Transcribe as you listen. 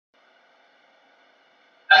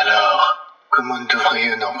Comment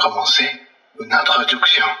devrions-nous commencer une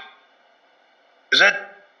introduction? Is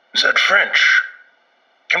that French?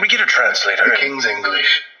 Can we get a translator? The King's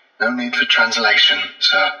English. No need for translation,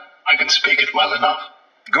 sir. I can speak it well enough.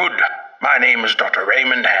 Good. My name is Dr.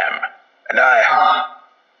 Raymond Ham, and I... Ah,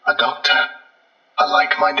 a doctor. A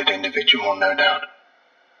like-minded individual, no doubt.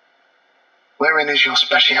 Wherein is your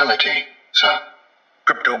speciality, sir?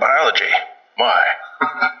 Cryptobiology. Why?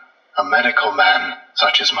 A medical man,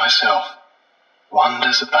 such as myself.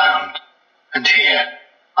 Wonders abound. And here,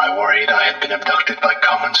 I worried I had been abducted by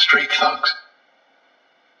common street thugs.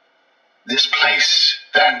 This place,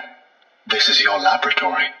 then, this is your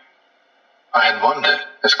laboratory. I had wondered,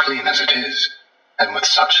 as clean as it is, and with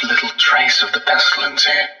such little trace of the pestilence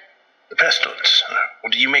here. The pestilence?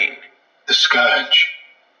 What do you mean? The scourge.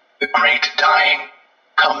 The great dying.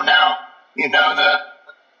 Come now, you know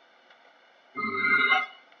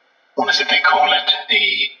what is it they call it?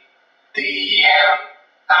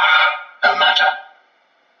 No matter.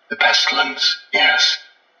 The pestilence, yes.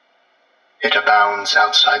 It abounds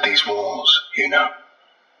outside these walls, you know.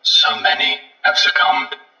 So many have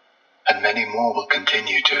succumbed, and many more will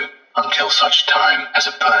continue to, until such time as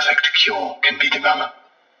a perfect cure can be developed.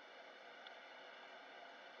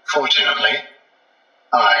 Fortunately,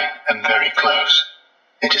 I am very close.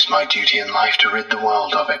 It is my duty in life to rid the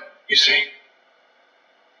world of it, you see.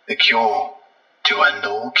 The cure to end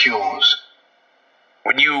all cures.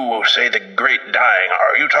 When you say the great dying,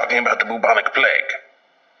 are you talking about the bubonic plague?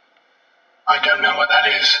 I don't know what that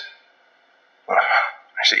is.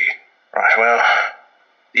 I see. Right, well,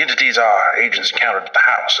 the entities our agents encountered at the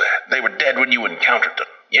house, they were dead when you encountered them,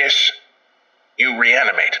 yes? You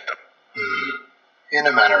reanimated them. In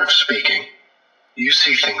a manner of speaking, you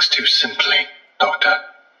see things too simply, Doctor.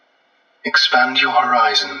 Expand your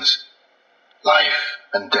horizons. Life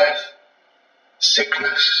and death,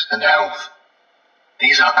 sickness and health.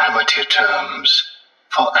 These are amateur terms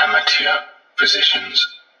for amateur physicians.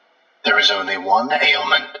 There is only one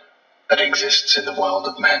ailment that exists in the world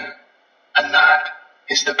of men, and that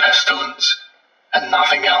is the pestilence, and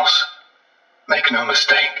nothing else. Make no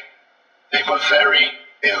mistake, they were very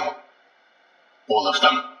ill. All of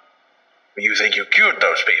them. You think you cured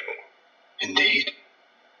those people? Indeed.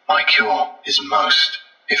 My cure is most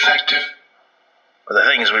effective. But the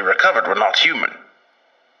things we recovered were not human.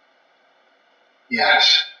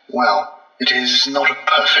 Yes, well, it is not a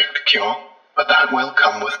perfect cure, but that will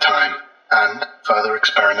come with time, and further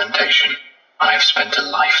experimentation. I have spent a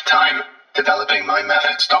lifetime developing my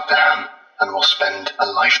methods, Dr. Ham, and will spend a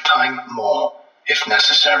lifetime more, if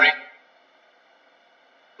necessary.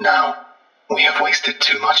 Now, we have wasted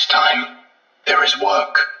too much time. There is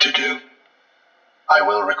work to do. I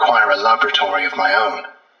will require a laboratory of my own,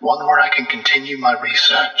 one where I can continue my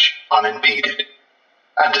research unimpeded.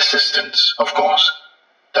 And assistance, of course,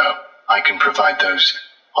 though I can provide those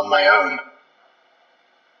on my own.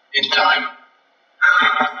 In time.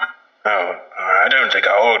 Oh, I don't think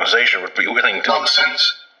our organization would be willing to...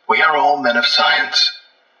 Nonsense. We are all men of science.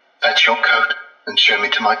 Fetch your coat and show me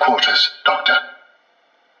to my quarters, Doctor.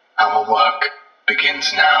 Our work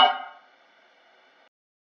begins now.